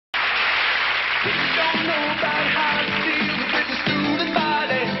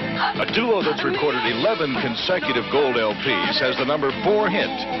duo that's recorded 11 consecutive gold LPs has the number 4 hit.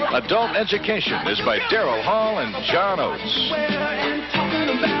 Adult Education is by Daryl Hall and John Oates.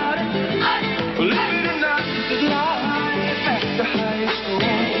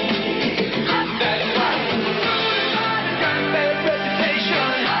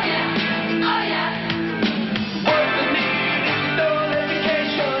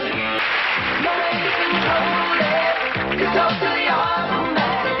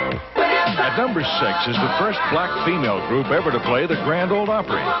 At number 6 is the first black female group ever to play the Grand Ole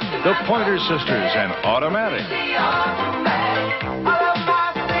Opry, the Pointer Sisters and Automatic.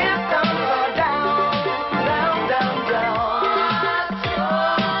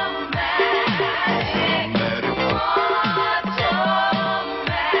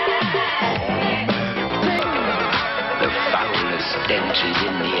 The foulest stenches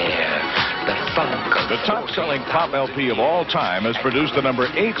in the air. The top-selling pop LP of all time has produced the number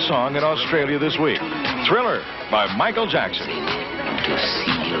 8 song in Australia this week, Thriller by Michael Jackson. To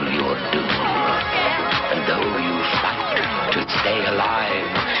seal your doom. And though you fight to stay alive,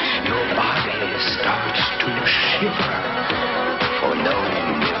 your body starts to shiver. For no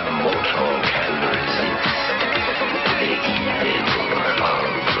mortal can resist the evil of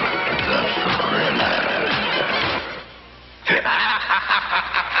the thriller.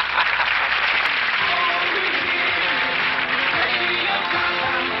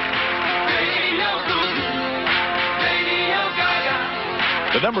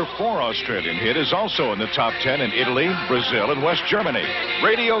 The number 4 Australian hit is also in the top 10 in Italy, Brazil, and West Germany.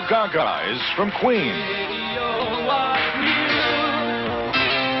 Radio Gaga is from Queen.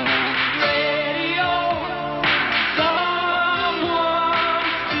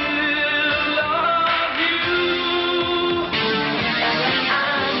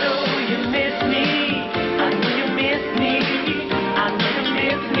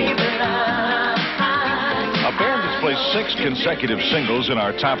 A band that's played 6 consecutive singles in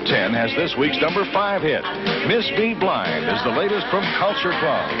our top 10 has this week's number 5 hit. Miss Me Blind is the latest from Culture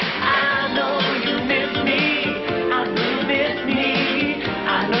Club. I know you miss me. I know you miss me.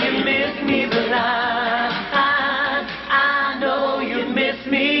 I know you miss me blind. I know you miss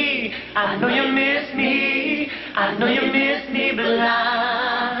me. I know you miss me. I know you miss me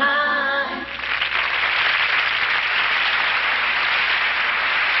blind.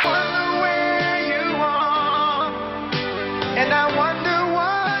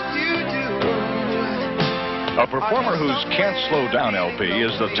 A performer whose Can't Slow Down LP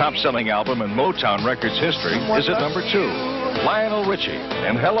is the top-selling album in Motown Records history is at number 2. Lionel Richie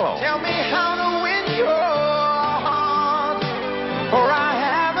and Hello. Tell me how to win your heart, for I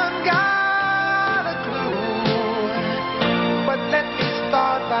haven't got a clue. But let me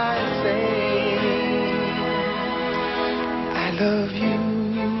start by saying I love you.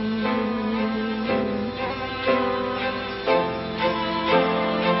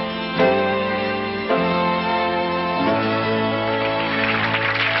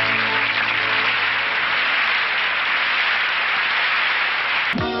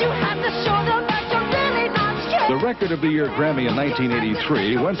 The Record of the Year Grammy in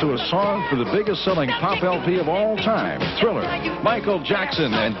 1983 went to a song for the biggest selling pop LP of all time, Thriller, Michael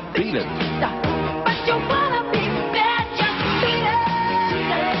Jackson and Beat It.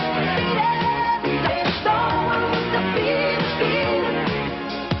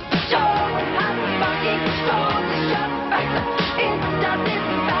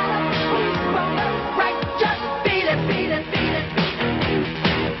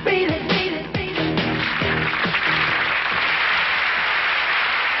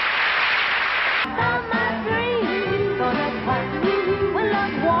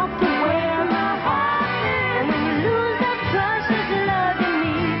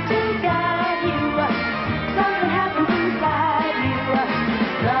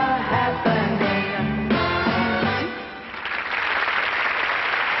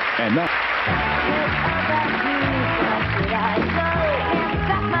 And now,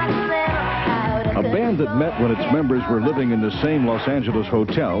 a band that met when its members were living in the same Los Angeles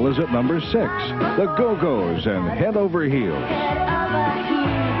hotel is at number 6. The Go-Go's and Head Over Heels.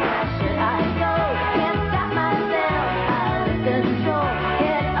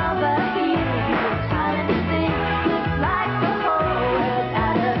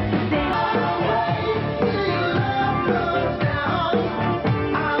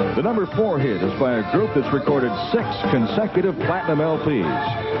 The number 4 hit is by a group that's recorded 6 consecutive platinum LPs.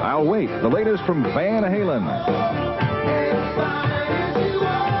 I'll Wait, the latest from Van Halen.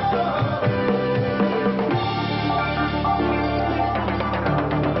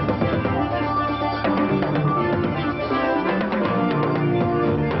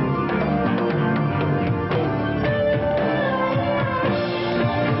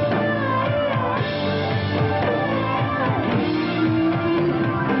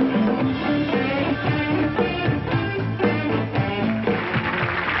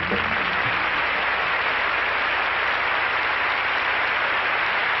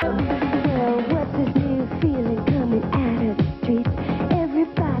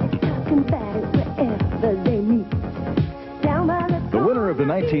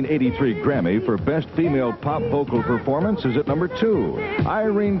 1983 Grammy for Best Female Pop Vocal Performance is at number 2.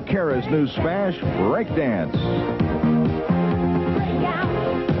 Irene Cara's new smash, Breakdance.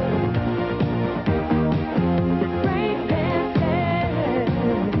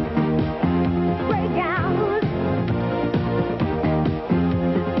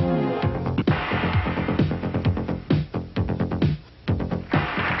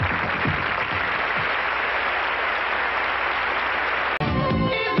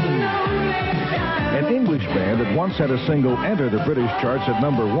 English band that once had a single enter the British charts at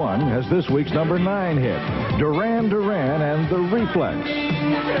number 1 has this week's number 9 hit, Duran Duran and the Reflex.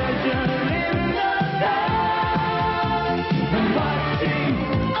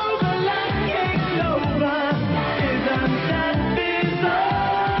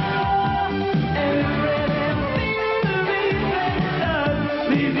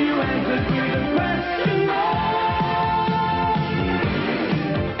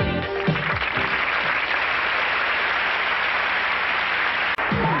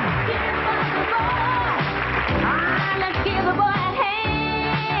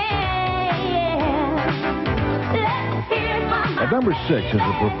 At number 6 is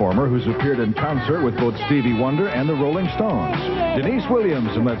a performer who's appeared in concert with both Stevie Wonder and the Rolling Stones, Denise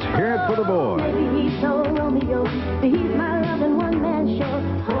Williams, and let's hear it for the boy. He's so Romeo, he's my love and one-man show.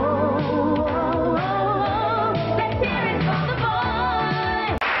 Oh, oh, oh, let's hear it for the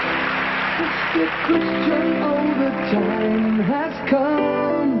boy. Mr. Christian, oh, the time has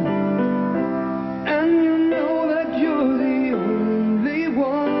come, and you know that you're the only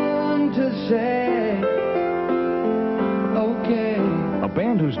one to say. A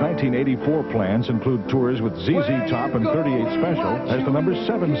band whose 1984 plans include tours with ZZ Top and 38 Special has the number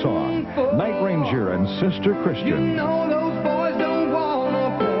 7 song, Night Ranger and Sister Christian. You know those boys don't want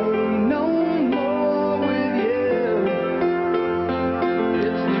to play no more with you.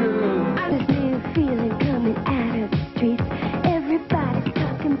 It's true. I just feel a feeling coming out of the streets. Everybody's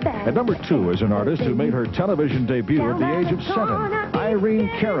talking about. At number 2 is an artist who made her television debut at the age of 7, Irene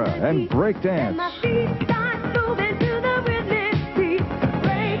Cara and Breakdance.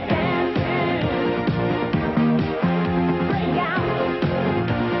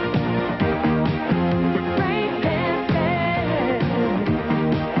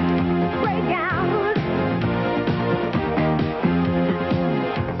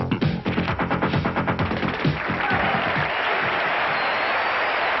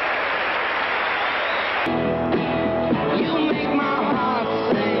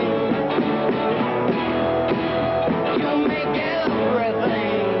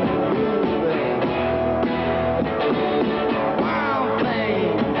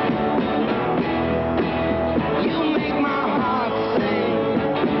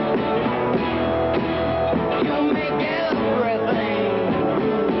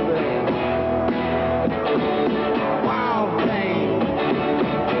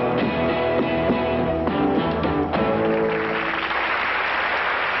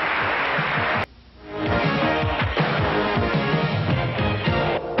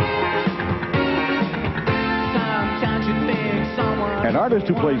 An artist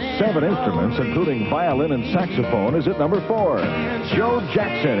who plays 7 instruments, including violin and saxophone, is at number 4. Joe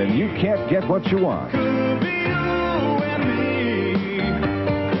Jackson, and You Can't Get What You Want.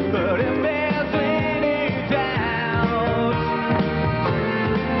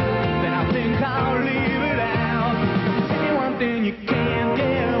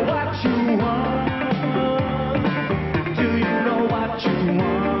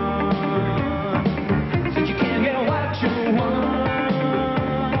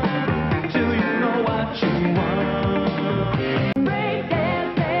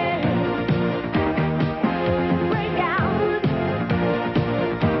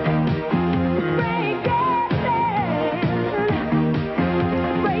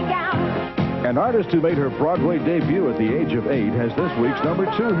 An artist who made her Broadway debut at the age of 8 has this week's number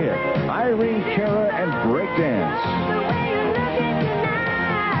 2 hit, Irene Cara and Breakdance.